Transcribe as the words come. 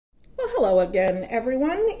Well, hello again,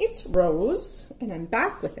 everyone. It's Rose, and I'm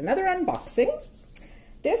back with another unboxing.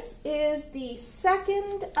 This is the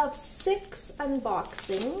second of 6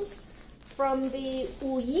 unboxings from the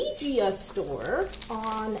Ouyijia store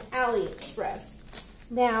on AliExpress.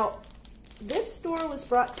 Now, this store was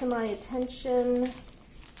brought to my attention,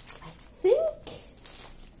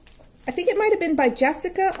 I think it might have been by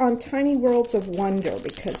Jessica on Tiny Worlds of Wonder,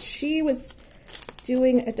 because she was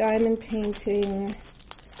doing a diamond painting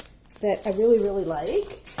that I really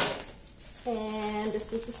like, and this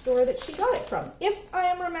was the store that she got it from, if I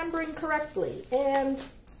am remembering correctly, and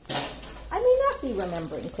I may not be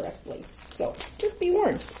remembering correctly, so just be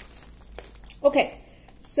warned. Okay,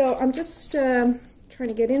 so I'm just trying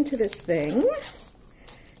to get into this thing.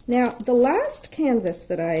 Now, the last canvas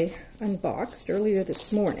that I unboxed earlier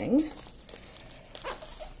this morning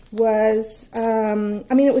was,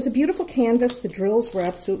 it was a beautiful canvas. The drills were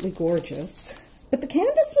absolutely gorgeous. But the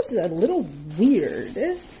canvas was a little weird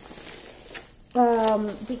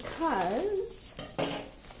because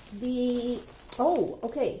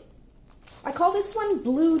I call this one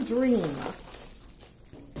Blue Dream.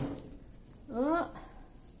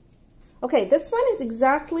 Okay, this one is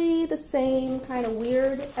exactly the same kind of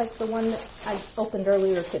weird as the one that I opened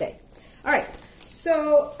earlier today. All right,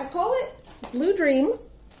 so I call it Blue Dream,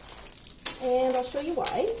 and I'll show you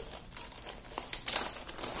why.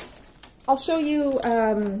 I'll show you,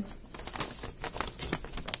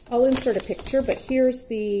 I'll insert a picture, but here's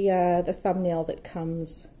the thumbnail that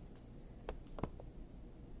comes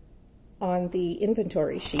on the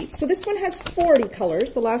inventory sheet. So this one has 40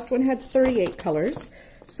 colors. The last one had 38 colors.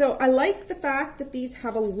 So I like the fact that these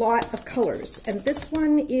have a lot of colors. And this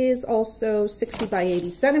one is also 60 by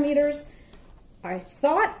 80 centimeters. I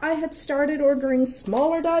thought I had started ordering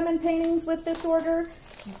smaller diamond paintings with this order,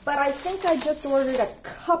 but I think I just ordered a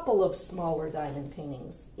couple of smaller diamond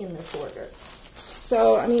paintings in this order.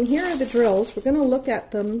 So, here are the drills. We're going to look at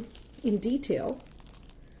them in detail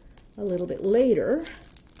a little bit later.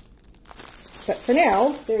 But for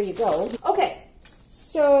now, there you go. Okay,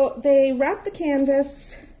 so they wrap the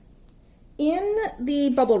canvas in the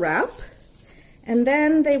bubble wrap, and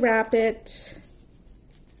then they wrap it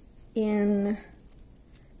in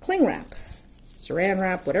cling wrap, saran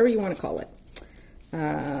wrap, whatever you want to call it.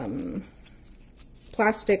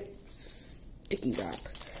 Plastic sticky wrap.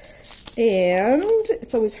 And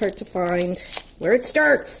it's always hard to find where it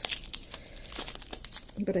starts,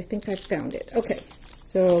 but I think I've found it. Okay,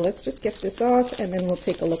 so let's just get this off, and then we'll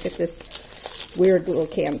take a look at this weird little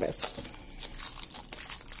canvas.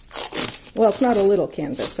 Well, it's not a little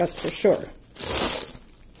canvas, that's for sure.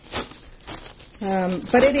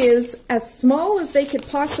 But it is as small as they could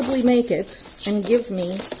possibly make it and give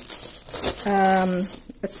me a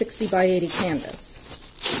 60 by 80 canvas.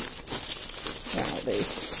 Now,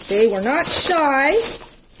 they were not shy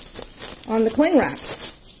on the cling wrap.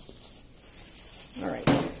 All right,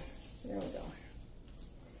 there we go.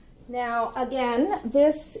 Now, again,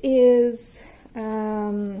 this is,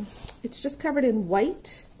 it's just covered in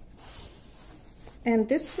white. And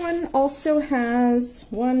this one also has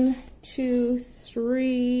 1, 2,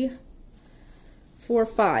 3, 4,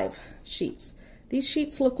 5 sheets. These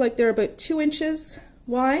sheets look like they're about 2 inches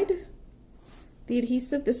wide. The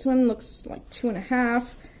adhesive, this one looks like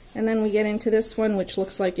 2.5, and then we get into this one, which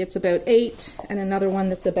looks like it's about 8, and another one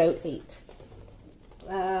that's about 8.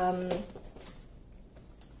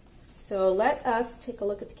 So let us take a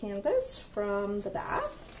look at the canvas from the back.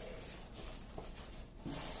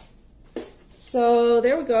 So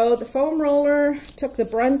there we go. The foam roller took the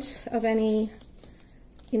brunt of any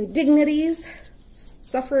indignities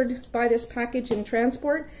suffered by this package in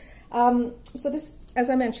transport. So this, as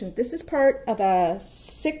I mentioned, this is part of a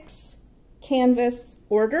 6 canvas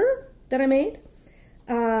order that I made.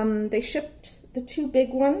 They shipped the 2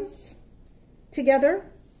 big ones together,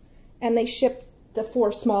 and they shipped the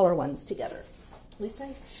 4 smaller ones together. At least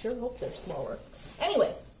I sure hope they're smaller.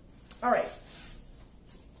 Anyway, all right.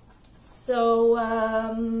 So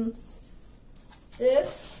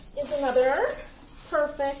this is another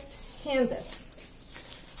perfect canvas.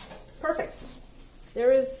 Perfect.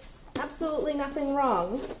 There is absolutely nothing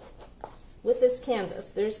wrong with this canvas.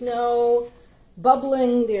 There's no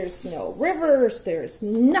bubbling, there's no rivers, there's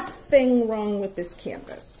nothing wrong with this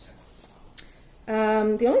canvas. The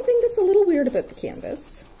only thing that's a little weird about the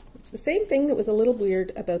canvas, it's the same thing that was a little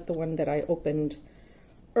weird about the one that I opened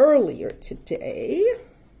earlier today.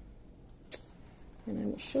 And I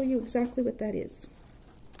will show you exactly what that is.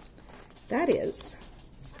 That is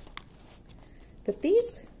that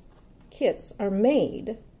these kits are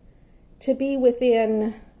made to be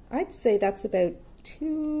within, I'd say that's about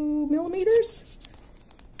 2 millimeters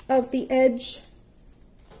of the edge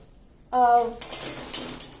of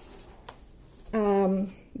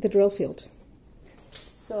the drill field.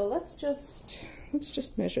 So let's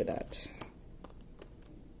just measure that.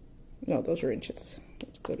 No, those are inches.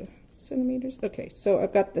 Let's go to centimeters. Okay, so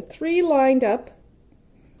I've got the 3 lined up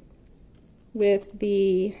with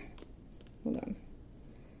the, hold on.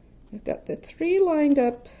 I've got the 3 lined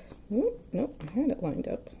up. Nope, I had it lined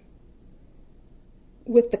up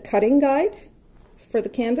with the cutting guide for the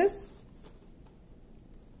canvas.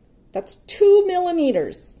 That's 2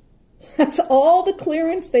 millimeters. That's all the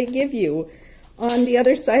clearance they give you on the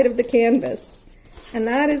other side of the canvas. And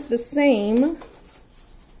that is the same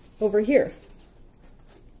over here.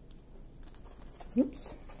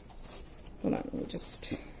 Oops. Hold on, let me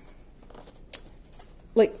just,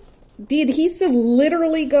 like, the adhesive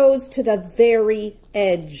literally goes to the very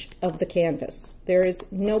edge of the canvas. There is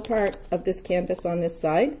no part of this canvas on this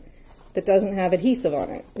side that doesn't have adhesive on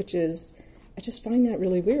it, which is, I just find that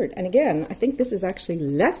really weird. And again, I think this is actually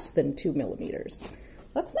less than 2 millimeters.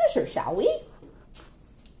 Let's measure, shall we?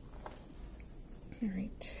 All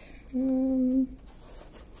right. Hold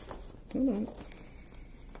on.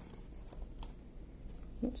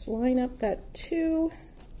 Let's line up that 2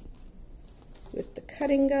 with the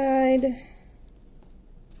cutting guide.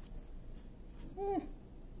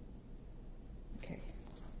 Okay.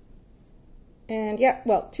 And yeah,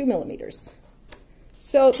 well, 2 millimeters.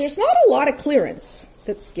 So there's not a lot of clearance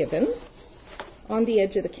that's given on the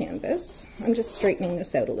edge of the canvas. I'm just straightening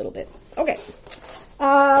this out a little bit. Okay.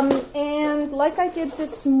 And like I did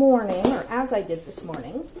this morning, or as I did this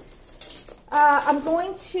morning, I'm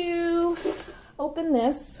going to open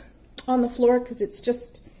this on the floor because it's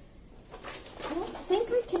just, I don't think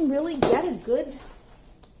I can really get a good,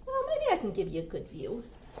 well, maybe I can give you a good view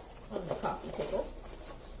on the coffee table.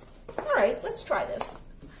 All right, let's try this.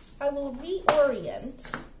 I will reorient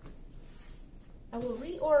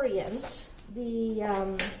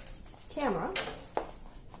the camera,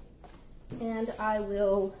 and I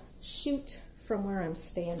will shoot from where I'm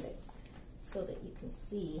standing so that you can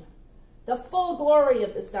see the full glory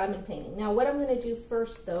of this diamond painting. Now what I'm going to do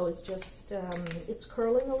first though is just, it's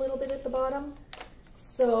curling a little bit at the bottom,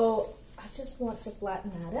 so I just want to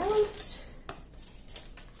flatten that out.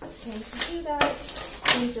 And to do that,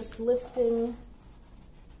 I'm just lifting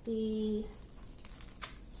the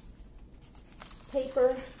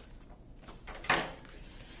paper.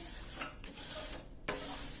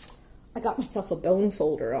 I got myself a bone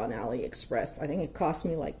folder on AliExpress. I think it cost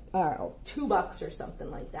me like, I don't know, $2 or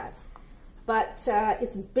something like that. But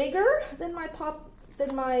it's bigger than my tongue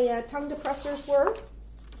depressors were,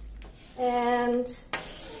 and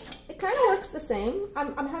it kind of works the same.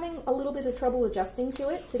 I'm having a little bit of trouble adjusting to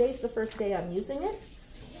it. Today's the first day I'm using it.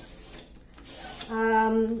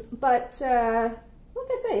 But like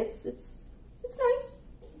I say, it's nice.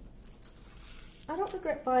 I don't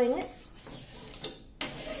regret buying it.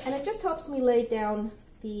 And it just helps me lay down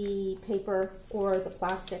the paper or the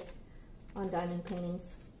plastic on diamond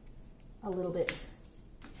paintings a little bit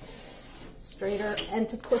straighter and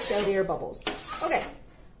to push out air bubbles. Okay,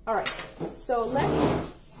 all right, so let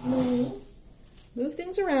me move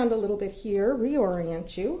things around a little bit here,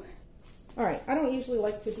 reorient you. All right, I don't usually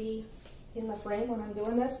like to be in the frame when I'm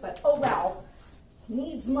doing this, but oh well,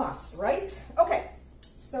 needs must, right? Okay,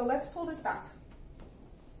 so let's pull this back.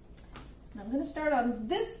 I'm going to start on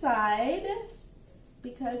this side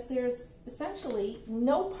because there's essentially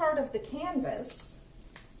no part of the canvas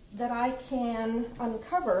that I can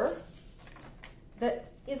uncover that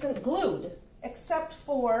isn't glued, except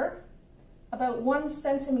for about 1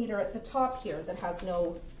 centimeter at the top here that has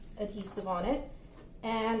no adhesive on it,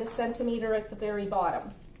 and 1 centimeter at the very bottom.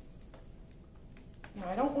 Now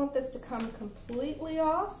I don't want this to come completely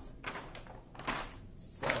off,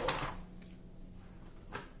 so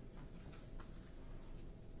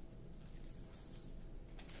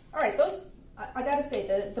all right, those, I gotta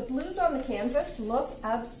say, the blues on the canvas look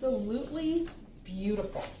absolutely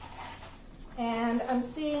beautiful. And I'm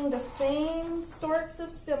seeing the same sorts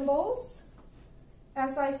of symbols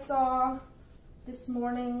as I saw this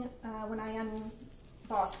morning when I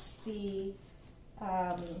unboxed the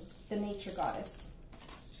nature goddess.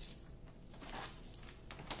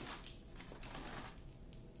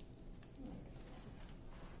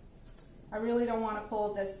 I really don't want to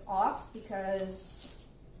pull this off because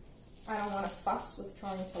I don't want to fuss with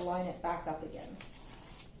trying to line it back up again.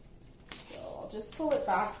 So I'll just pull it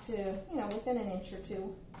back to, you know, within an inch or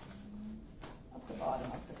two of the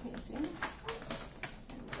bottom of the painting.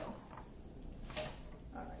 There we go.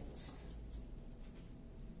 All right.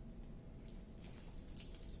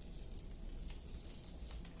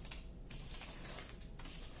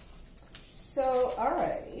 So, all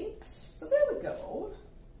right, so there we go.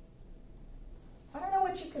 I don't know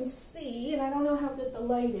what you can see, and I don't know how good the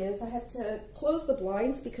light is. I had to close the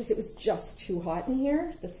blinds because it was just too hot in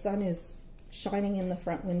here. The sun is shining in the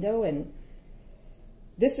front window, and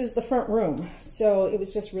this is the front room, so it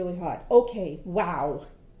was just really hot. Okay, wow.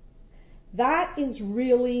 That is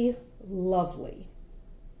really lovely.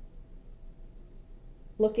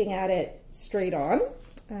 Looking at it straight on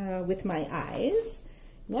with my eyes.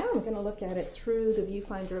 Now I'm going to look at it through the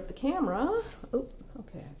viewfinder of the camera. Oh,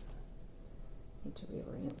 okay. Need to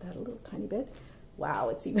reorient that a little tiny bit. Wow,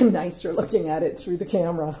 it's even nicer looking at it through the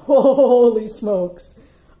camera. Holy smokes.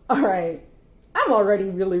 All right. I'm already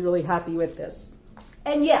really, really happy with this.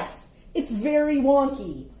 And yes, it's very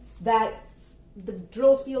wonky that the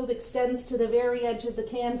drill field extends to the very edge of the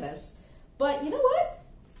canvas. But you know what?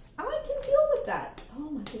 I can deal with that. Oh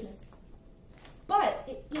my goodness. But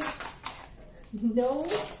it is no,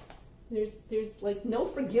 there's like no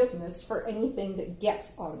forgiveness for anything that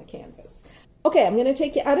gets on the canvas. Okay, I'm going to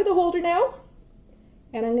take you out of the holder now,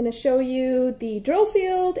 and I'm going to show you the drill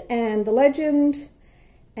field and the legend,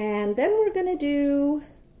 and then we're going to do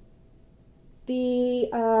the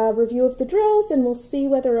review of the drills, and we'll see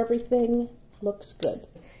whether everything looks good.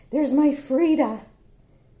 There's my Frida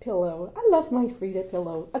pillow. I love my Frida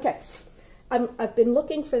pillow. Okay, I've been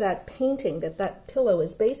looking for that painting that pillow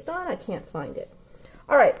is based on. I can't find it.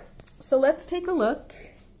 All right, so let's take a look.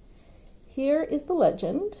 Here is the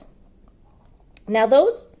legend. Now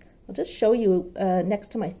those, I'll just show you next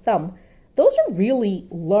to my thumb, those are really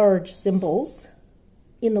large symbols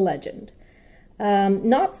in the legend.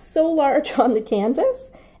 Not so large on the canvas,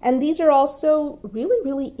 and these are also really,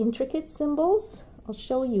 really intricate symbols. I'll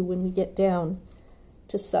show you when we get down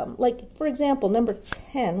to some. Like, for example, number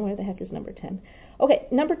 10, where the heck is number 10? Okay,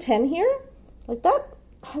 number 10 here, like that,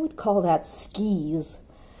 I would call that skis.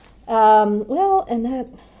 Well, and that,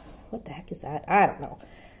 what the heck is that? I don't know.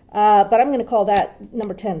 But I'm going to call that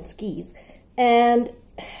number 10 skis. And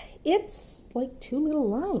it's like two little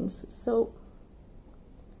lines. So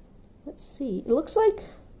let's see. It looks like,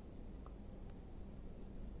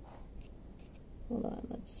 hold on,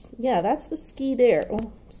 yeah, that's the ski there.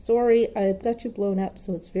 Oh, sorry, I've got you blown up,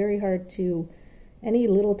 so it's very hard to, any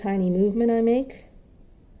little tiny movement I make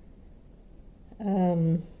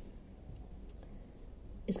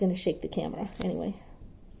is going to shake the camera. Anyway.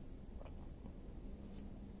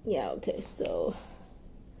 Yeah, okay, so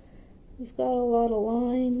we've got a lot of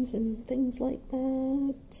lines and things like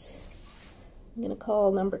that. I'm going to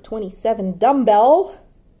call number 27 dumbbell.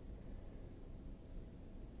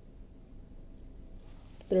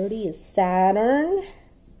 30 is Saturn.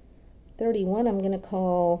 31 I'm going to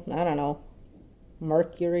call, I don't know,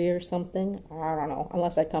 Mercury or something. I don't know,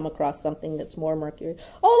 unless I come across something that's more Mercury.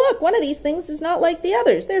 Oh, look, one of these things is not like the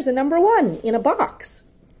others. There's a number 1 in a box.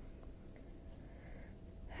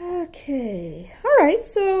 Okay, all right,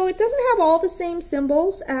 so it doesn't have all the same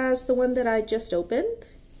symbols as the one that I just opened,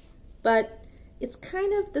 but it's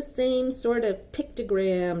kind of the same sort of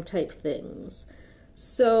pictogram type things.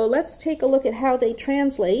 So let's take a look at how they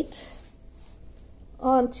translate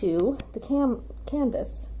onto the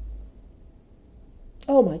canvas.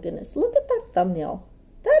 Oh my goodness, look at that thumbnail.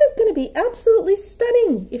 That is going to be absolutely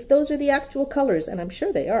stunning if those are the actual colors, and I'm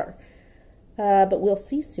sure they are, but we'll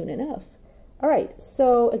see soon enough. All right,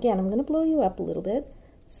 so again, I'm going to blow you up a little bit.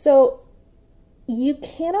 So you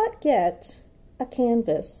cannot get a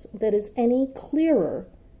canvas that is any clearer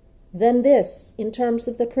than this in terms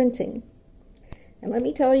of the printing. And let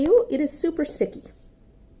me tell you, it is super sticky.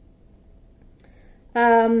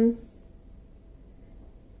 I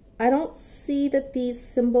don't see that these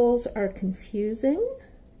symbols are confusing.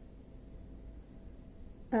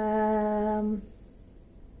 Let's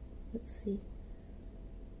see.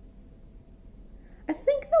 I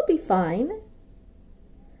think they'll be fine.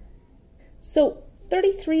 So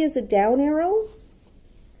 33 is a down arrow.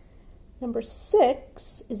 Number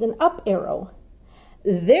 6 is an up arrow.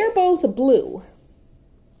 They're both blue.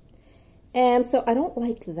 And so I don't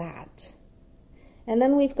like that. And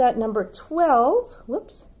then we've got number 12,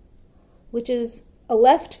 whoops, which is a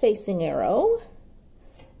left-facing arrow.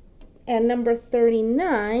 And number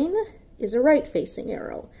 39 is a right-facing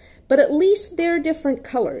arrow. But at least they're different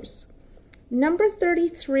colors. Number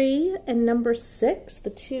 33 and number 6,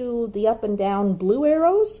 the up and down blue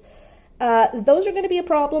arrows, those are going to be a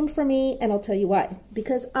problem for me, and I'll tell you why.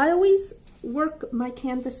 Because I always work my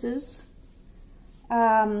canvases,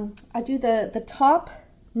 I do the top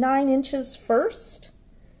 9 inches first,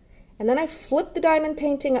 and then I flip the diamond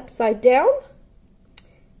painting upside down,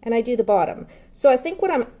 and I do the bottom. So I think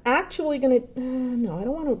what I'm actually going to, no, I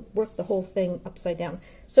don't want to work the whole thing upside down.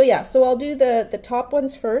 So yeah, so I'll do the top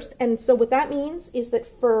ones first. And so what that means is that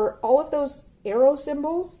for all of those arrow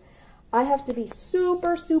symbols, I have to be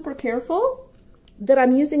super, super careful that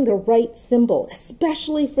I'm using the right symbol,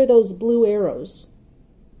 especially for those blue arrows.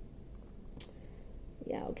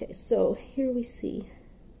 Yeah, okay, so here we see.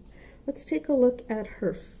 Let's take a look at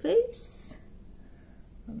her face.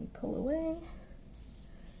 Let me pull away.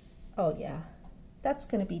 Oh yeah, that's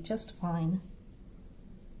gonna be just fine.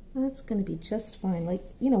 That's gonna be just fine. Like,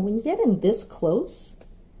 you know, when you get in this close,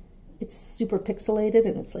 it's super pixelated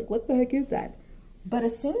and it's like, what the heck is that? But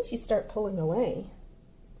as soon as you start pulling away,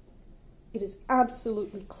 it is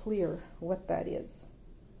absolutely clear what that is.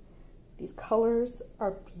 These colors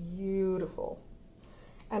are beautiful.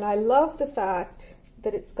 And I love the fact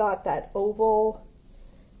that it's got that oval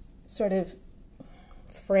sort of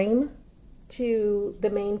frame to the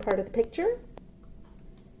main part of the picture.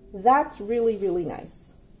 That's really, really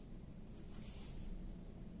nice.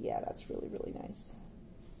 Yeah, that's really, really nice.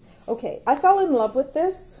 Okay, I fell in love with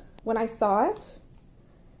this when I saw it,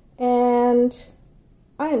 and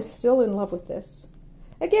I am still in love with this.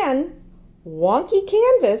 Again, wonky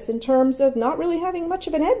canvas in terms of not really having much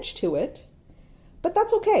of an edge to it, but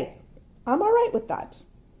that's okay. I'm all right with that.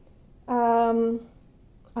 I'm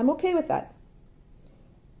okay with that.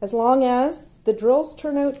 As long as the drills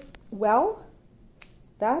turn out well,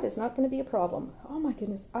 that is not going to be a problem. Oh my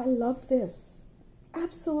goodness, I love this.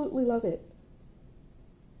 Absolutely love it.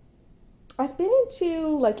 I've been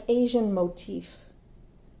into like Asian motif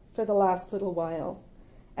for the last little while,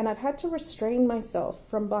 and I've had to restrain myself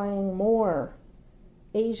from buying more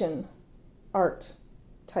Asian art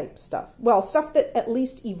type stuff. Well, stuff that at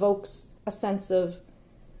least evokes a sense of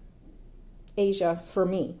Asia for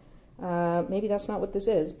me. Maybe that's not what this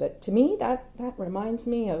is, but to me, that reminds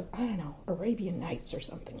me of, I don't know, Arabian Nights or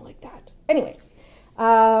something like that. Anyway,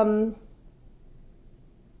 I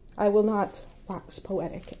will not wax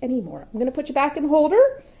poetic anymore. I'm going to put you back in the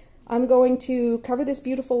holder. I'm going to cover this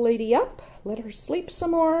beautiful lady up, let her sleep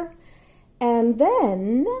some more, and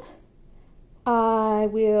then I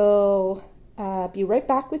will be right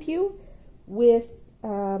back with you with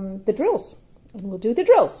the drills, and we'll do the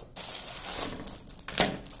drills.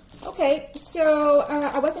 Okay, so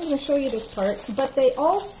I wasn't going to show you this part, but they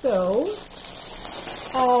also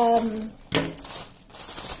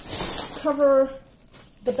cover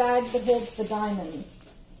the bag that holds the diamonds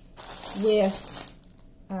with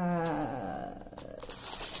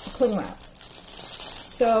cling wrap.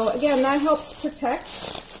 So again, that helps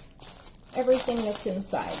protect everything that's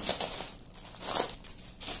inside.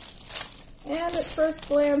 And at first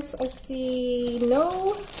glance, I see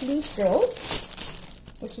no loose drills,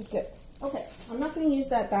 which is good. Okay, I'm not going to use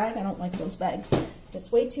that bag. I don't like those bags.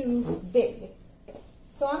 It's way too big.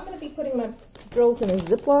 So I'm going to be putting my drills in a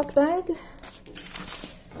Ziploc bag.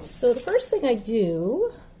 So the first thing I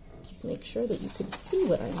do is make sure that you can see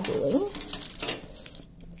what I'm doing.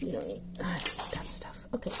 You don't need that stuff.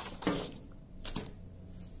 Okay.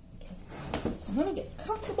 So I'm going to get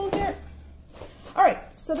comfortable here. All right,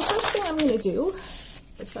 so the first thing I'm going to do,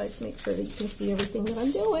 besides make sure that you can see everything that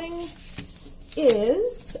I'm doing,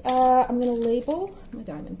 is I'm going to label my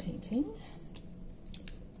diamond painting,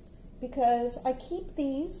 because I keep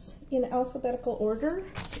these in alphabetical order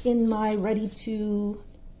in my ready to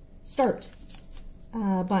start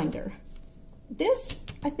binder. This,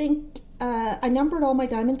 I think, I numbered all my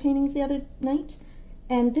diamond paintings the other night,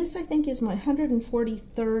 and this I think is my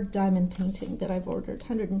 143rd diamond painting that I've ordered,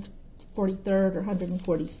 143rd or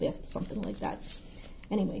 145th, something like that.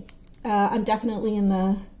 Anyway, I'm definitely in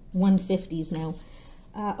the 150s now.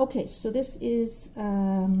 Okay, so this is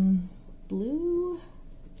Blue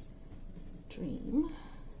Dream.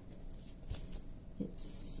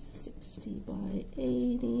 It's 60 by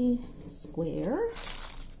 80 square.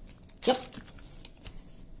 Yep.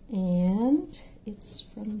 And it's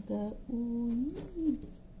from the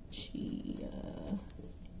Ouyijia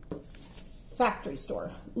factory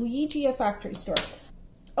store. Ouyijia factory store.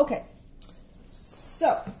 Okay,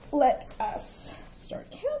 so let us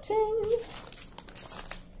start counting.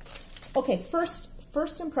 Okay, first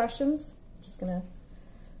impressions. I'm just gonna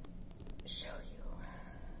show you.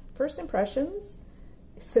 First impressions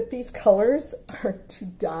is that these colors are to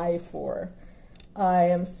die for. I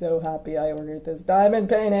am so happy I ordered this diamond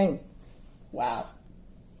painting. Wow.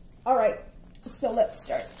 All right, so let's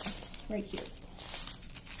start right here.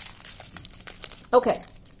 Okay,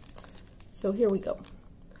 so here we go.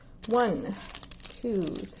 1, 2,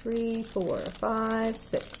 3, 4, 5,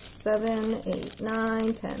 6, 7, 8,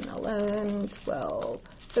 9, 10, 11, 12,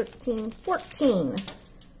 13, 14.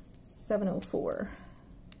 704.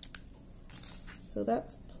 So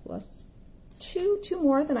that's plus two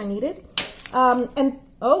more than I needed. And,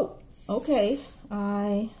 oh, okay,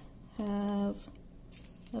 I have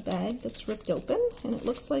a bag that's ripped open, and it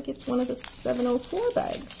looks like it's one of the 704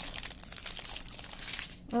 bags.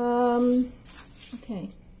 Okay.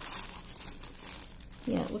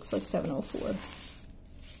 Yeah, it looks like 704.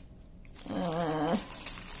 Well,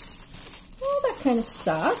 that kind of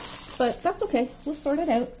sucks, but that's okay. We'll sort it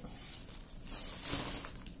out.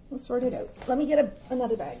 We'll sort it out. Let me get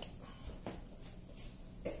another bag.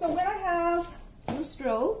 So when I have loose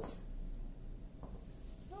drills,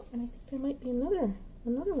 oh, and I think there might be another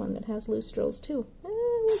one that has loose drills too.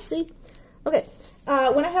 We'll see. Okay,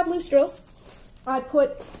 when I have loose drills, I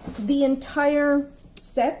put the entire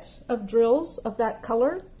set of drills of that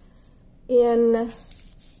color in,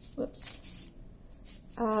 whoops,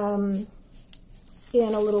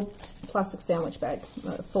 in a little plastic sandwich bag,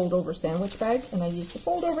 a fold-over sandwich bag, and I use the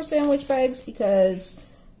fold-over sandwich bags because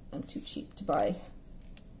I'm too cheap to buy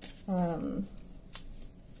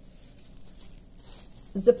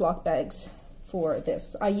Ziploc bags for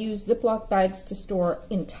this. I use Ziploc bags to store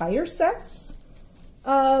entire sets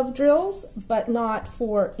of drills, but not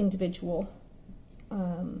for individual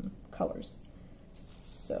colors.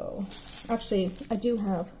 So actually I do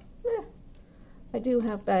have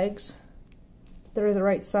bags that are the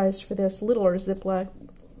right size for this, littler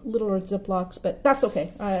Ziplocs, but that's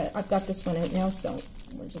okay. I've got this one out now, so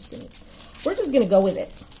we're just gonna go with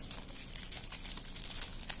it.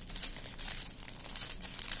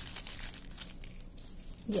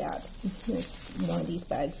 Yeah, here's one of these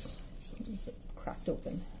bags. It's cracked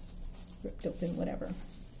open, ripped open, whatever.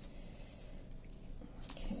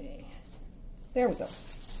 Okay, there we go.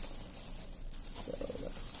 So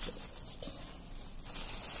let's just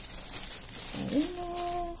add in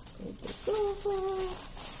there, fold this over.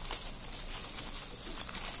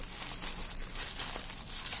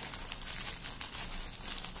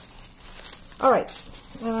 All right,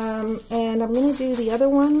 and I'm going to do the other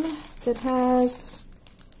one that has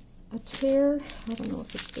a tear. I don't know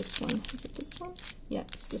if it's this one. Is it this one? Yeah,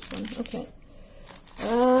 it's this one. Okay.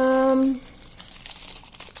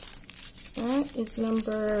 That is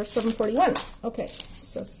number 741. Okay,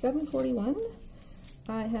 so 741.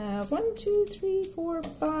 I have 1, 2, 3, 4,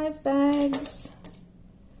 5 bags.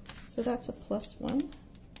 So that's a +1.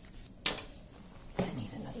 I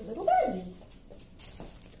need another little baggie.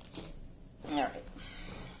 All right.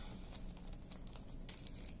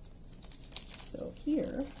 So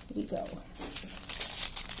here we go.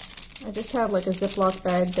 I just have like a Ziploc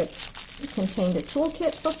bag that contained a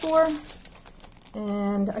toolkit before,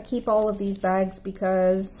 and I keep all of these bags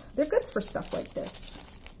because they're good for stuff like this.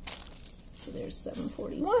 So there's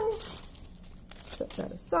 741. Set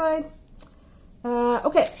that aside.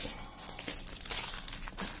 Okay.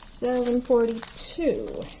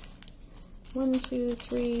 742. 1, 2,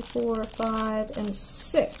 3, 4, 5, and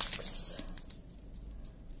 6.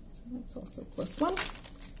 That's also +1.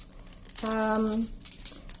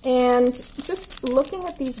 And just looking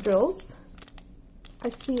at these drills, I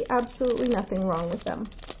see absolutely nothing wrong with them.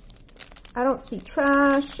 I don't see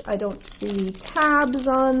trash. I don't see tabs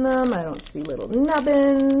on them. I don't see little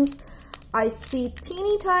nubbins. I see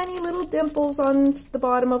teeny tiny little dimples on the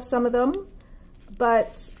bottom of some of them,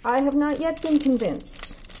 but I have not yet been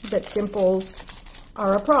convinced that dimples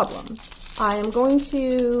are a problem. I am going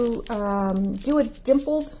to do a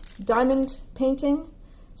dimpled diamond painting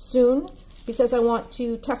soon because I want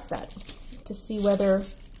to test that to see whether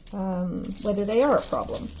they are a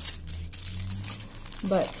problem.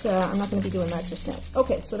 But I'm not going to be doing that just now.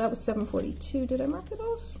 Okay, so that was 742. Did I mark it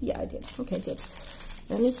off? Yeah, I did. Okay, good.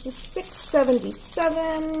 Then this is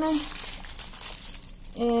 677.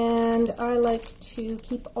 And I like to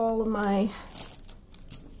keep all of my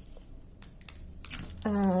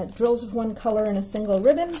drills of one color in a single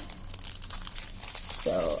ribbon.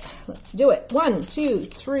 So let's do it. 1, 2,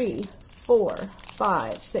 3, 4,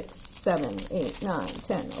 5, 6, 7, 8, 9,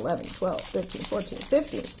 10, 11, 12, 13, 14,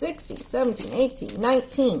 15, 16, 17, 18,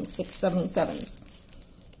 19, 677s.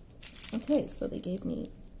 Okay, so they gave me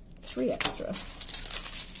 3 extra.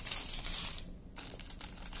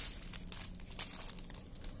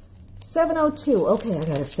 $702. Okay, I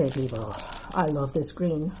gotta say, people, I love this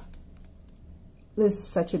green. This is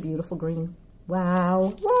such a beautiful green.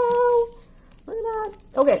 Wow, wow, look at that.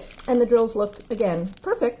 Okay, and the drills look, again,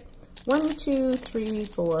 perfect. 1, 2, 3,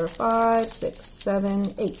 4, 5, 6,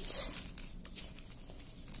 7, 8.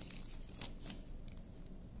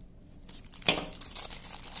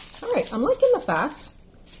 All right, I'm liking the fact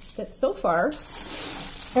that so far,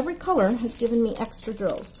 every color has given me extra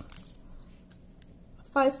drills.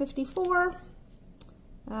 554.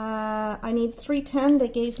 I need 310. They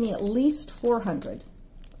gave me at least 400.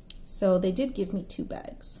 So they did give me 2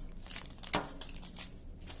 bags.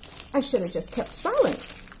 I should have just kept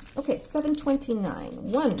silent. Okay,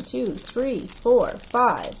 729. 1, 2, 3, 4,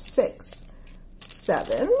 5, 6,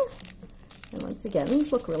 7. And once again,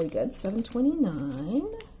 these look really good. 729.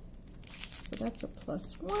 So that's a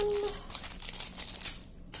 +1.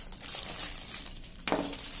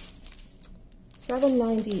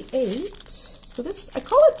 798. So this, I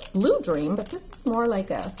call it Blue Dream, but this is more like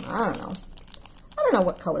a, I don't know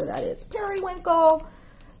what color that is. Periwinkle,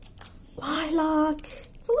 lilac.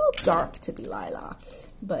 It's a little dark to be lilac,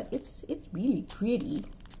 but it's really pretty.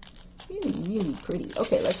 Really, really pretty.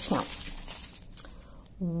 Okay, let's count.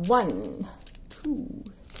 1, 2,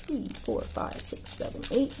 3, 4, 5, 6, 7,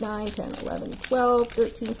 8, 9, 10, 11, 12,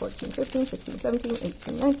 13, 14, 15, 16, 17,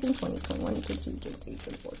 18, 19, 20, 21, 22, 23,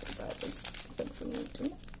 24, 25, 26, 27, 28,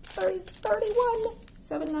 29, 30, 31,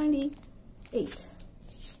 798.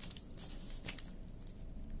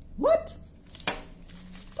 What?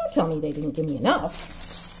 Don't tell me they didn't give me enough.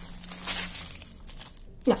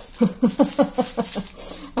 No.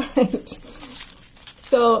 All right.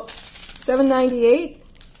 So 798,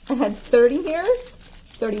 I had 30 here,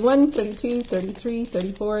 31, 32, 33,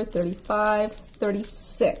 34, 35,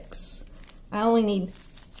 36. I only need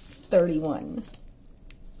 31.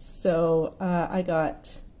 So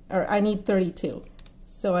I need 32.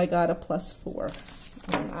 So I got a +4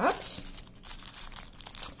 on that.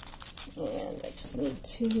 And I just need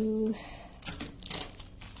to,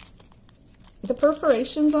 the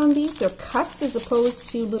perforations on these, they're cuts as opposed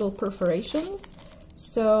to little perforations.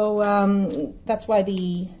 So that's why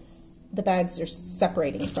the bags are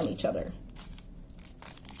separating from each other,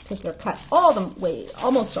 because they're cut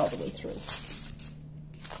almost all the way through.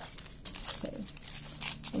 Okay.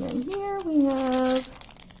 And then here we have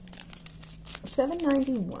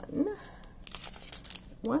 791.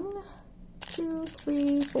 1, 2,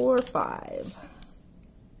 3, 4, 5.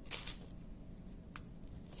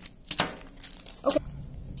 Okay.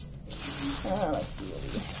 Let's see.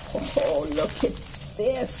 Oh, look at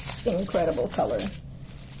this incredible color.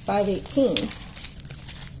 518.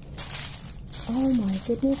 Oh my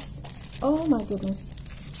goodness. Oh my goodness.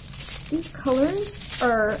 These colors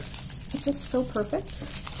are just so perfect.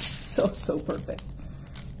 So perfect.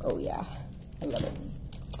 Oh yeah. I love it.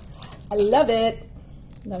 I love it.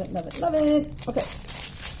 Love it, love it, love it. Okay.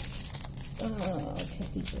 Okay,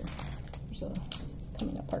 there's a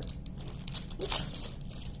coming apart. Oops.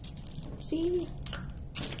 See?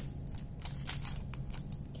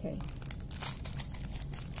 Okay.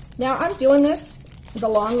 Now I'm doing this the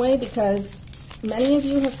long way because many of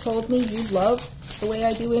you have told me you love the way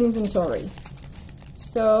I do inventory.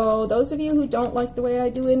 So those of you who don't like the way I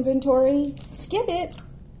do inventory, skip it.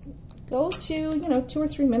 Go to, 2 or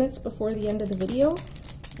 3 minutes before the end of the video,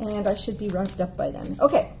 and I should be wrapped up by then.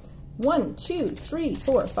 Okay, 1, 2, 3,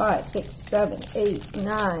 4, 5, 6, 7, 8,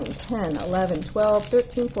 9, 10, 11, 12,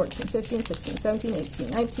 13, 14, 15, 16, 17, 18,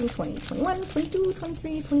 19, 20, 21, 22,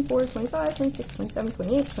 23, 24, 25, 26, 27,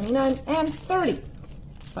 28, 29, and 30.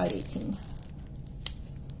 518.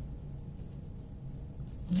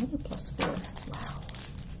 Another +4. Wow.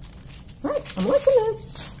 All right, I'm liking this.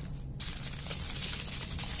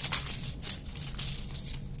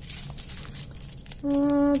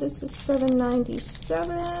 This is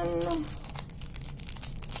 797.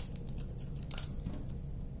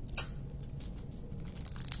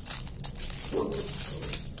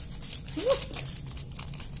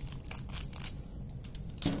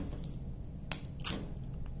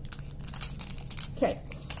 Okay,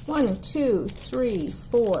 1, 2, 3,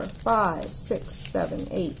 4, 5, 6, 7,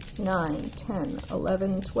 8, 9, 10,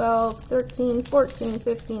 11, 12, 13, 14,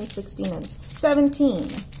 15, 16, and 17.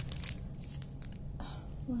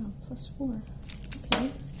 Wow, +4.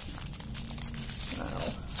 Okay.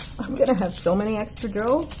 Wow. I'm going to have so many extra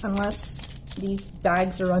drills unless these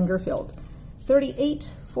bags are underfilled. 38,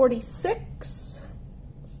 46.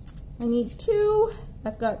 I need 2.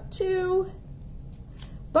 I've got 2.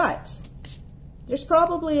 But there's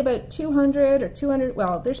probably about 200 or 200,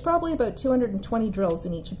 well, there's probably about 220 drills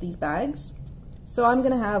in each of these bags. So I'm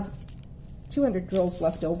going to have 200 drills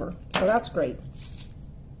left over. So that's great.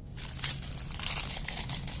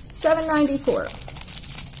 794.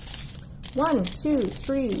 1, 2,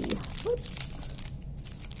 3. Whoops.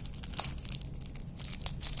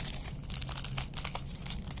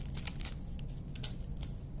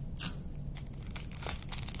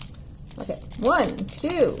 Okay. 1,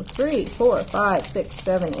 2, 3, 4, 5, 6,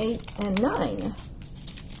 7, 8, and 9.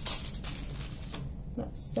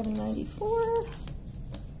 That's 794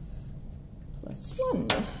 plus 1.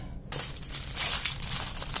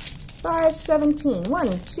 517.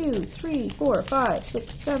 1, 2, 3, 4, 5,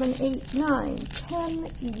 6, 7, 8, 9,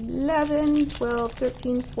 10, 11, 12,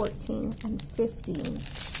 13, 14, and 15.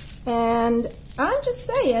 And I'm just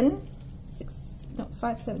saying,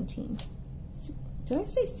 517. Did I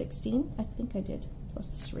say 16? I think I did.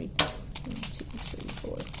 Plus 3. 1, 2, 3,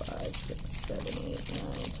 4, 5, 6, 7, 8,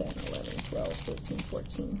 9, 10, 11, 12, 13,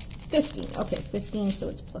 14, 15. Okay, 15, so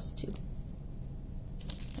it's plus 2.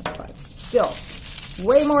 That's fine. Still,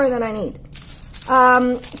 way more than I need.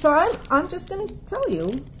 So I'm just going to tell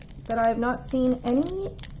you that I have not seen any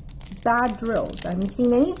bad drills. I haven't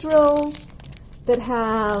seen any drills that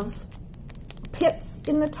have pits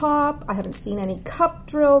in the top. I haven't seen any cup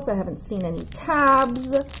drills. I haven't seen any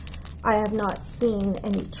tabs. I have not seen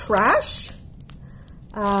any trash,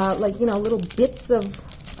 like, you know, little bits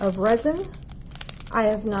of resin. I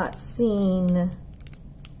have not seen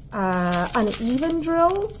uneven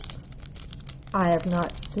drills. I have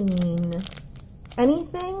not seen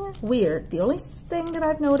anything weird. The only thing that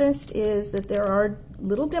I've noticed is that there are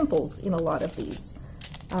little dimples in a lot of these,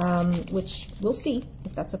 which we'll see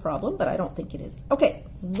if that's a problem, but I don't think it is. Okay,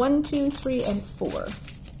 1, 2, 3, and 4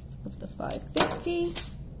 of the 550.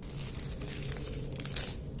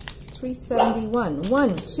 371.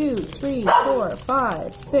 1, 2, 3, 4,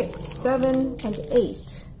 5, 6, 7, and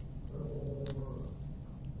 8.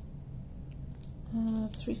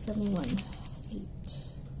 371. 8.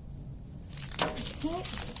 Okay.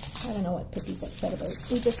 I don't know what Pippi's upset about.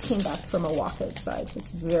 We just came back from a walk outside.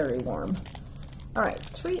 It's very warm. All right,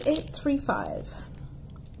 3835.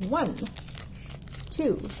 1,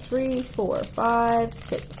 2, 3, 4, 5,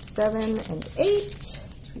 6, 7, and 8.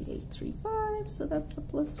 3835, so that's a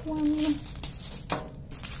plus 1.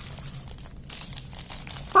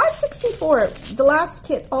 564. The last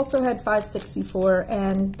kit also had 564,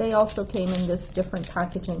 and they also came in this different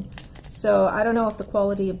packaging. So I don't know if the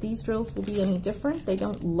quality of these drills will be any different. They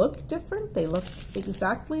don't look different. They look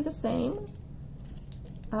exactly the same.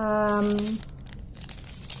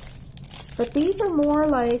 But these are more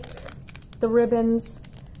like the ribbons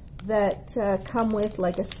that come with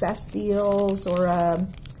like a Cess Deals or a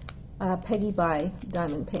Peggy By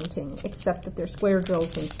diamond painting, except that they're square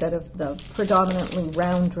drills instead of the predominantly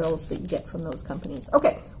round drills that you get from those companies.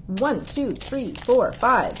 Okay, 1, 2, 3, 4,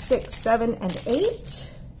 5, 6, 7, and 8.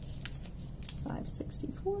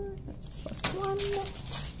 564, that's plus 1.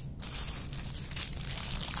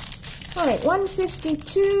 All right,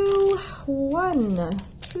 152, 1,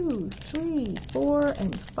 2, 3, 4,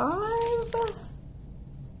 and 5.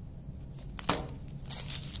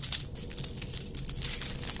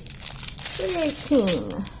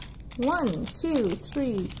 318. 1, 2,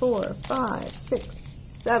 3, 4, 5, 6,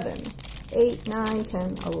 7, 8, 9,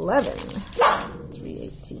 10, 11.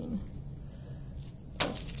 318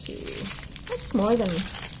 plus 2. That's more than,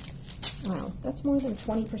 wow, that's more than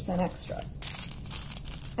 20% extra.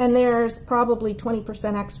 And there's probably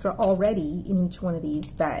 20% extra already in each one of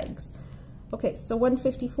these bags. Okay, so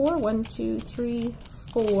 154, 1, 2, 3,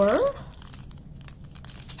 4.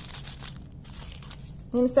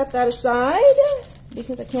 I'm going to set that aside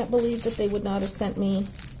because I can't believe that they would not have sent me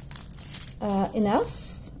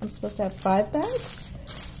enough. I'm supposed to have 5 bags.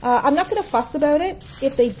 I'm not going to fuss about it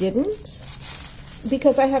if they didn't,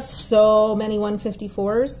 because I have so many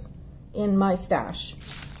 154s in my stash.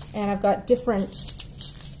 And I've got different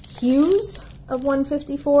hues of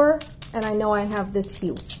 154, and I know I have this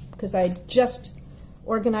hue because I just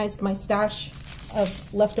organized my stash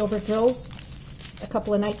of leftover drills a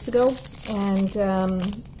couple of nights ago, and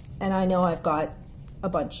I know I've got a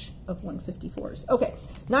bunch of 154s. Okay,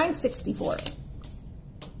 964.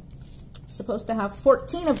 Supposed to have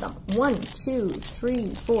 14 of them. 1, 2,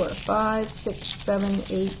 3, 4, 5, 6, 7,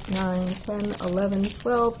 8, 9, 10, 11,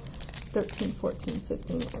 12, 13, 14,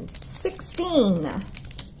 15, and 16.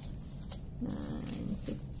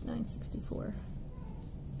 964.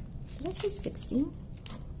 Did I say 16?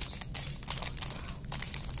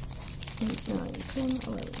 8, 9, 10,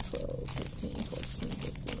 11, 12, 13, 14,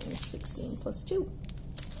 15, and 16 plus 2.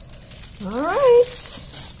 All right.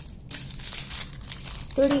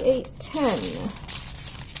 3810.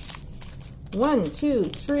 1, 2,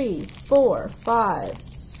 3, 4, 5,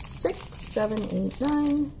 6, 7, 8,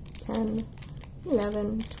 9, 10,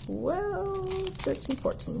 11, 12, 13,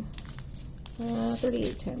 14.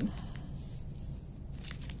 3810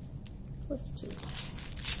 plus 2.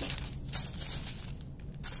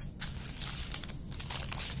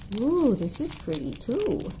 Ooh, this is pretty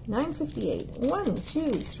too. 958. 1,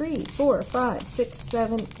 2, 3, 4, 5, 6,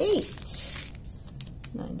 7, 8.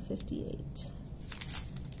 958.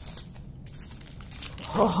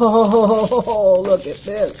 Oh, look at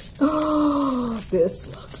this. Oh, this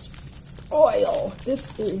looks oil.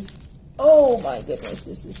 This is, oh my goodness,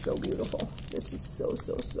 this is so beautiful. This is so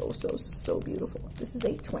beautiful. This is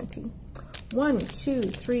 820. 1, 2,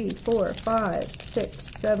 3, 4, 5,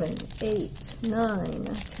 6, 7, 8, 9,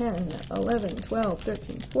 10, 11, 12,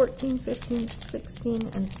 13, 14, 15, 16,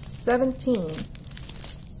 and 17.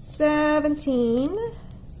 17,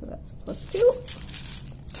 so that's plus 2.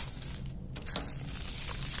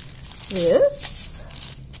 This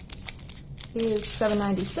is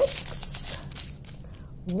 $7.96.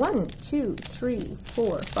 1, 2, 3,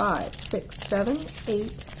 4, 5, 6, 7,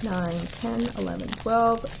 8, 9, 10, 11,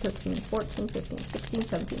 12, 13, 14, 15, 16,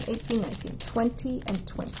 17, 18, 19, 20, and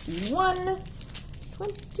 21.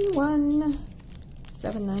 21,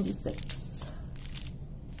 $7.96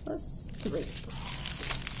 plus 3.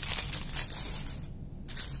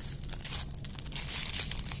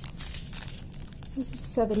 This is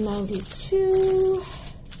 $7.92.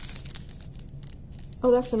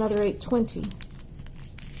 Oh, that's another $8.20.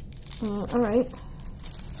 All right.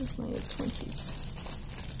 Where's my $8.20s?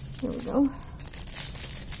 Here we go.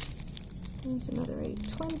 There's another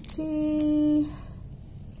 $8.20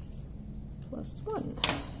 plus 1.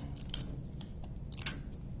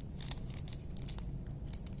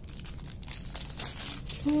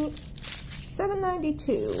 Okay.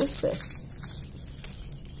 $7.92. What's this?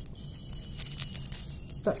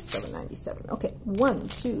 That's $7.97. Okay, 1,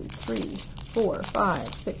 2, 3, 4, 5,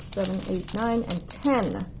 6, 7, 8, 9, and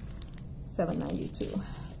 10. $7.92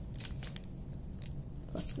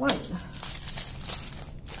 plus 1.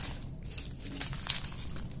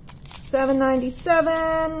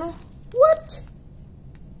 $7.97. What?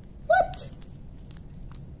 What?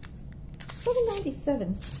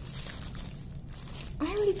 $7.97. I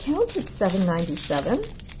already counted $7.97.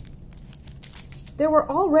 There were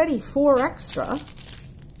already 4 extra.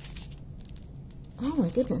 Oh my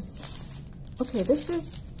goodness. Okay, this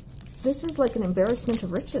is like an embarrassment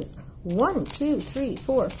of riches. 1, 2, 3,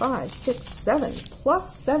 4, 5, 6, 7,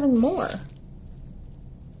 plus 7 more.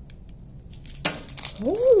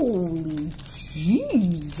 Holy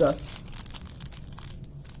jeez.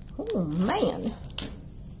 Oh man.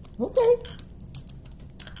 Okay.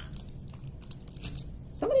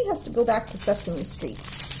 Somebody has to go back to Sesame Street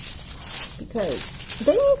because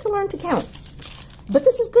they need to learn to count. But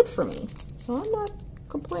this is good for me, so I'm not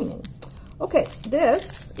complaining. Okay,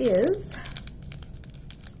 this is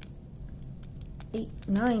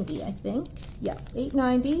 $8.90, I think. Yeah,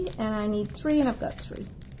 $8.90, and I need 3, and I've got 3.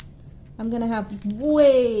 I'm gonna have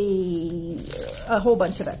a whole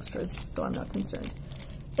bunch of extras, so I'm not concerned.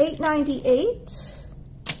 $8.98.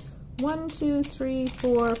 1, 2, 3,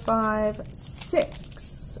 4, 5,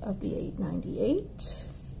 6 of the $8.98.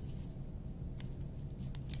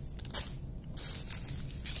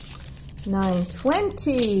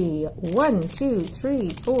 $9.20. 1, 2, 3,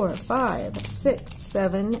 4, 5, 6,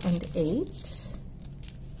 7, and 8.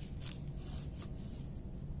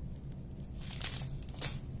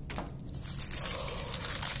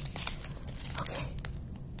 Okay,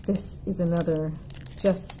 this is another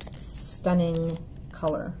just stunning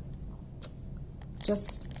color.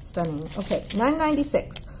 Just stunning. Okay,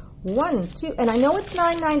 $9.96. 1, 2, and I know it's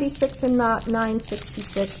 $9.96 and not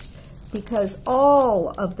 $9.66. Because all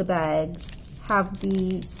of the bags have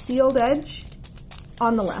the sealed edge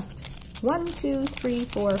on the left. 1, 2, 3,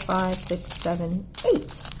 4, 5, 6, 7, 8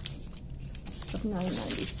 of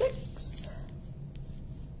 $9.96.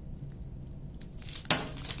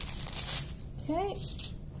 Okay.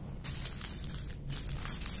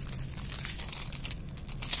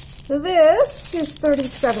 This is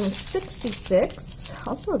 $37.66.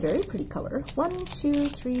 Also a very pretty color. 1, 2,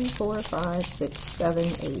 3, 4, 5, 6, 7,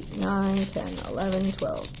 8, 9, 10, 11,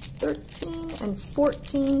 12, 13, and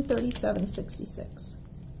 14, $37.66.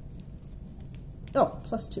 Oh,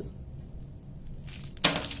 plus 2.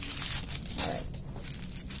 All right.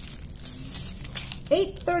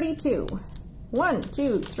 $8.32. 1,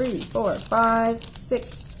 2, 3, 4, 5,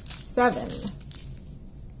 6, 7.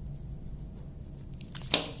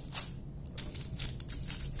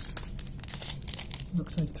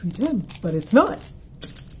 Looks like $3.10, but it's not.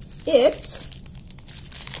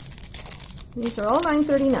 These are all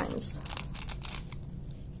 $9.39s.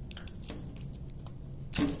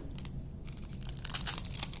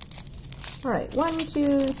 All right, 1,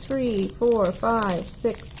 2, 3, 4, 5,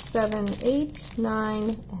 6, 7, 8,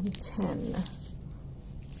 9, and 10.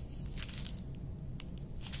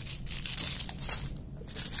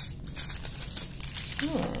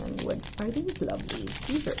 And what are these lovelies?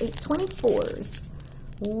 These are 824s.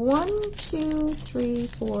 1, 2, 3,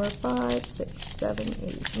 4, 5, 6, 7,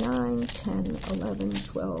 8, 9, 10, 11,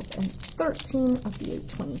 12, and 13 of the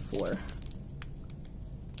 824.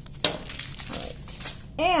 All right.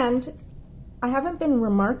 And I haven't been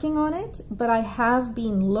remarking on it, but I have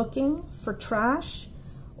been looking for trash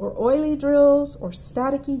or oily drills or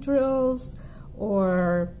staticky drills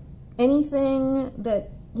or anything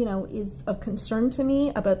that, you know, is of concern to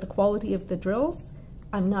me about the quality of the drills.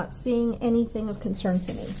 I'm not seeing anything of concern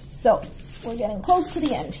to me. So we're getting close to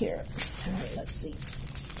the end here. All right, let's see.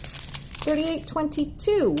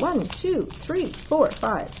 3822, 1, 2, 3, 4,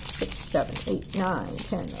 5, 6, 7, 8, 9,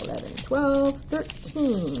 10, 11, 12,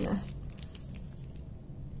 13.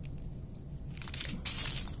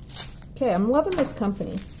 Okay, I'm loving this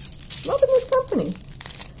company. Loving this company.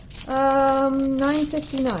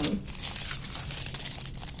 9.59.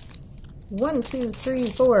 1, 2, 3,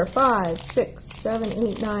 4, 5, 6, 7,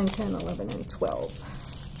 8, 9, 10, 11, and 12.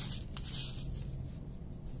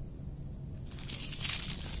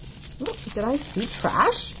 Oh, did I see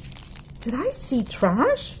trash? Did I see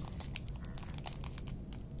trash?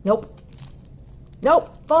 Nope.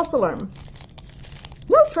 Nope. False alarm.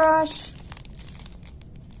 No trash.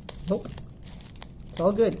 Nope. It's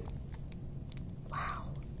all good. Wow.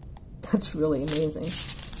 That's really amazing.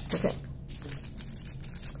 Okay.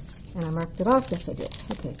 And I marked it off. Yes, I did.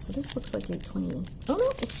 Okay, so this looks like 820. Oh no,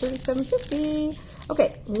 it's 37.50.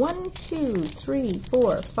 Okay, 1, 2, 3,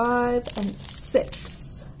 4, 5, and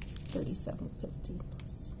 6. 37.50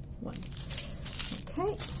 plus 1.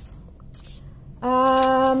 Okay.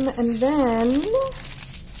 And then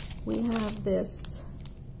we have this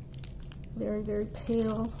very, very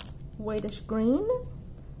pale whitish green.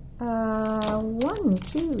 1,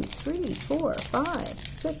 2, 3, 4, 5,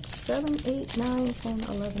 6, 7, 8, 9, 10,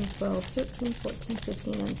 11, 12, 13, 14,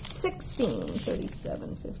 15, and 16.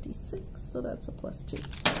 37.56. So that's a plus 2.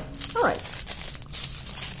 All right.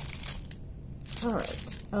 All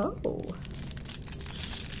right. Oh.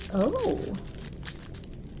 Oh.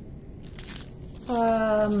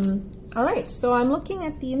 All right. So I'm looking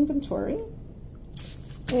at the inventory,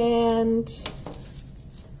 and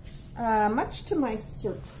much to my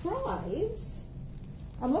surprise,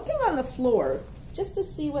 I'm looking on the floor just to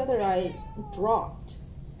see whether I dropped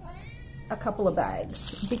a couple of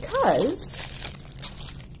bags, because,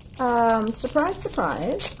 surprise,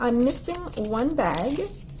 surprise, I'm missing one bag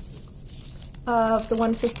of the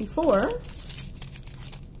 154.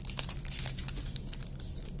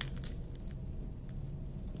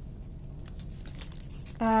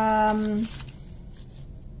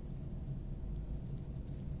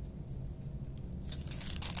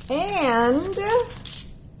 And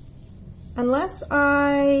unless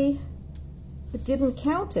I didn't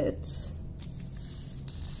count it,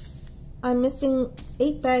 I'm missing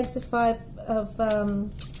 8 bags of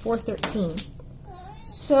 413.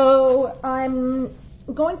 So I'm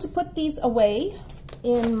going to put these away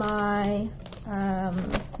in my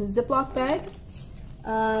Ziploc bag,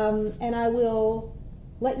 and I will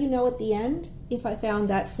let you know at the end if I found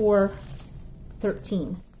that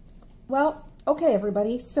 413. Well, okay,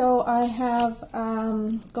 everybody, so I have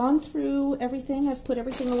gone through everything. I've put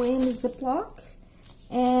everything away in the Ziploc,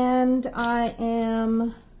 and I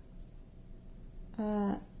am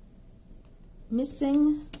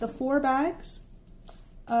missing the 4 bags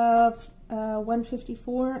of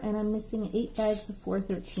 154, and I'm missing 8 bags of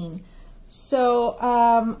 413. So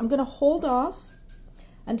I'm going to hold off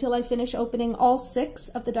until I finish opening all 6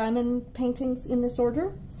 of the diamond paintings in this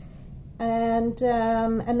order. And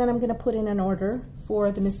then I'm going to put in an order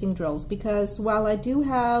for the missing drills, because while I do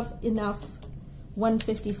have enough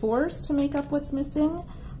 154s to make up what's missing,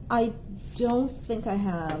 I don't think I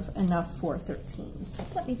have enough 413s.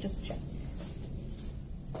 Let me just check.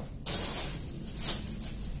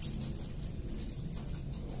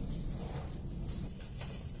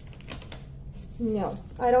 No,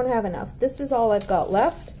 I don't have enough. This is all I've got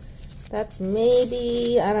left. That's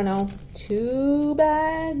maybe, I don't know, 2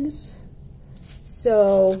 bags.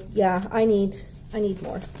 So yeah, I need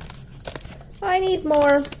more. I need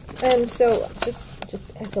more. And so just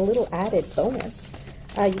as a little added bonus,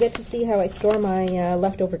 you get to see how I store my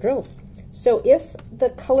leftover drills. So if the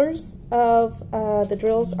colors of the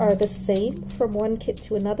drills are the same from one kit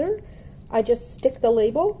to another, I just stick the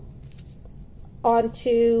label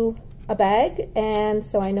onto a bag, and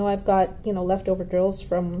so I know I've got, you know, leftover drills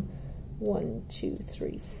from 1, 2,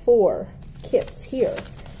 3, 4 kits here.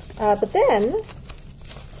 But then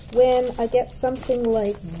when I get something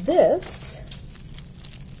like this,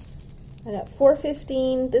 I got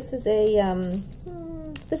 415. This is a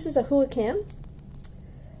Huracan.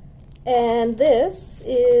 And this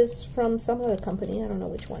is from some other company, I don't know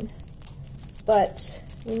which one. But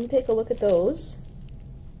when you take a look at those,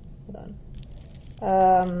 hold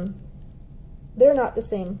on, they're not the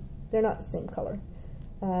same color.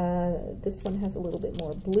 This one has a little bit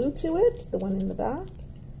more blue to it, the one in the back.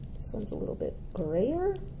 This one's a little bit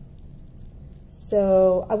grayer.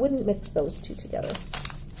 So I wouldn't mix those two together.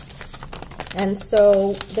 And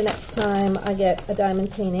so the next time I get a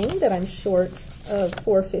diamond painting that I'm short of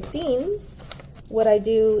 415s, what I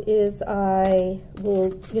do is I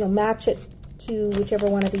will, match it to whichever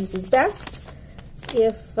one of these is best.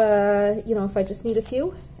 If, if I just need a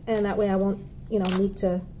few, and that way I won't, need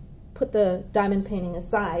to put the diamond painting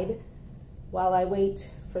aside while I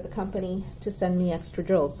wait for the company to send me extra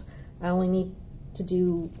drills. I only need to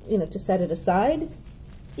do, to set it aside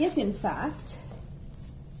if in fact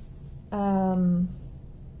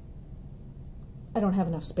I don't have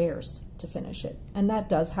enough spares to finish it. And that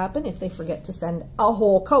does happen if they forget to send a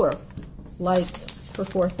whole color, like for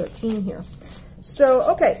 413 here. So,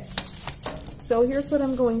 okay. So here's what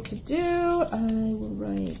I'm going to do. I will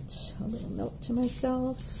write a little note to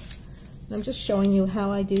myself. And I'm just showing you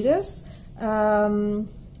how I do this.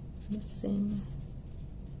 Missing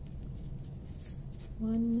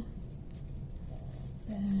one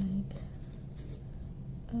bag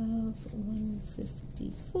of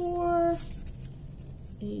 154,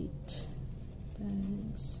 8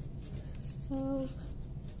 bags of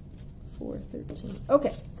 413.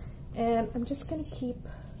 Okay, and I'm just going to keep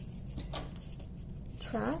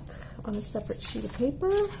track on a separate sheet of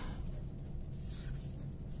paper.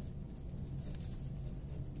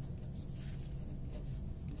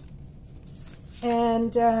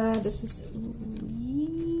 And this is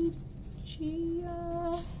Ouyijia,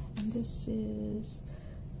 and this is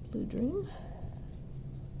Blue Dream.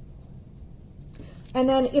 And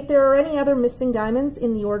then if there are any other missing diamonds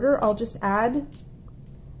in the order, I'll just add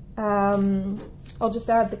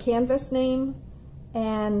the canvas name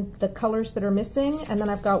and the colors that are missing, and then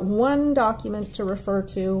I've got one document to refer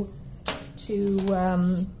to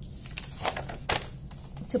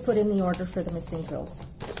put in the order for the missing drills.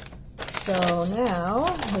 So now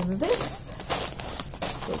this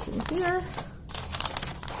goes in here,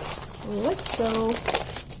 like so,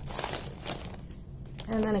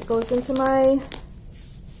 and then it goes into my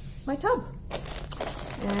tub.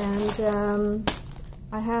 And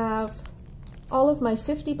I have all of my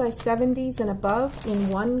 50 by 70s and above in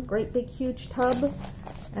one great big huge tub,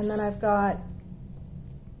 and then I've got,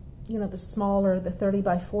 the smaller, the 30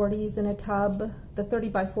 by 40s in a tub, the 30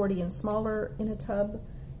 by 40 and smaller in a tub,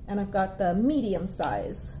 and I've got the medium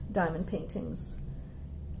size diamond paintings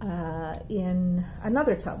in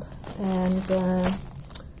another tub. And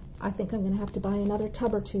I think I'm gonna have to buy another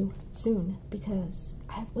tub or two soon because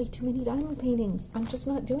I have way too many diamond paintings. I'm just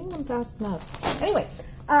not doing them fast enough. Anyway,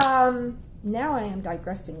 now I am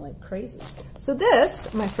digressing like crazy. So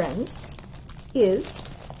this, my friends, is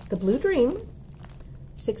the Blue Dream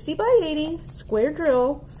 60 by 80 square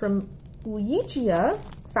drill from Ouyijia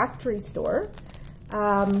factory store.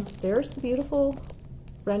 There's the beautiful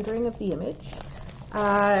rendering of the image.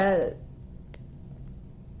 I'm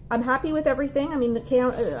happy with everything. I mean,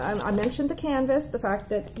 I mentioned the canvas, the fact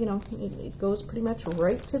that, it goes pretty much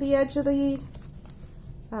right to the edge of the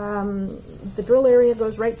drill area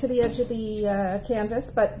goes right to the edge of the canvas.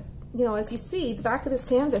 But, as you see, the back of this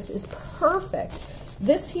canvas is perfect.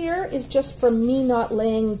 This here is just from me not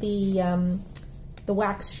laying the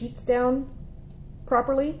wax sheets down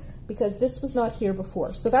properly, because this was not here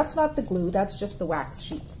before. So that's not the glue, that's just the wax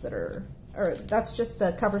sheets that are, or that's just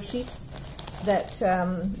the cover sheets that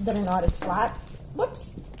are not as flat,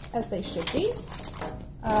 whoops, as they should be.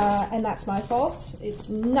 And that's my fault. It's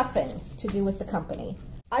nothing to do with the company.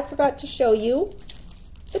 I forgot to show you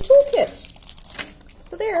the toolkit.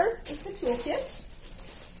 So there is the toolkit.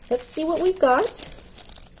 Let's see what we've got.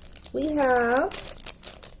 We have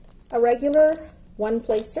a regular one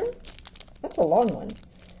placer. That's a long one.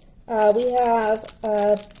 We have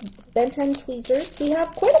bent end tweezers. We have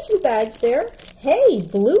quite a few bags there. Hey,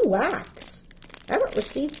 blue wax. I haven't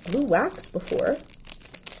received blue wax before.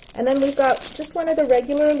 And then we've got just one of the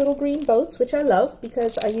regular little green boats, which I love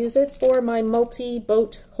because I use it for my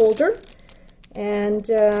multi-boat holder. And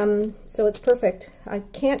so it's perfect. I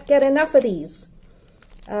can't get enough of these.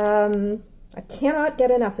 I cannot get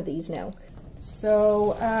enough of these now.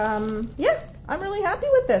 So, yeah, I'm really happy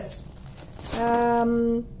with this.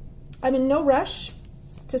 I'm in no rush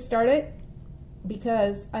to start it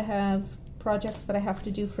because I have projects that I have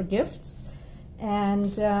to do for gifts.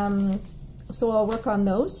 And so I'll work on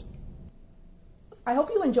those. I hope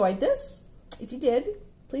you enjoyed this. If you did,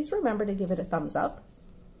 please remember to give it a thumbs up.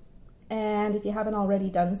 And if you haven't already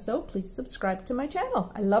done so, please subscribe to my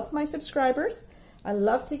channel. I love my subscribers. I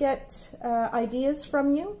love to get ideas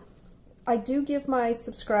from you. I do give my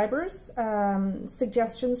subscribers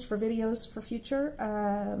suggestions for videos for future.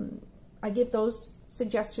 I give those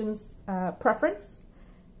suggestions preference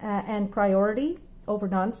and priority over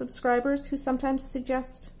non-subscribers who sometimes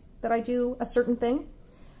suggest that I do a certain thing.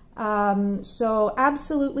 So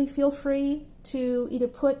absolutely feel free to either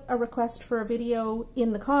put a request for a video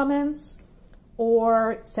in the comments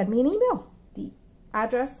or send me an email. The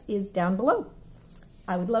address is down below.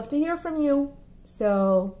 I would love to hear from you.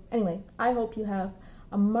 So anyway, I hope you have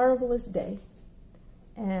a marvelous day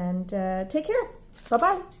and take care.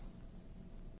 Bye-bye.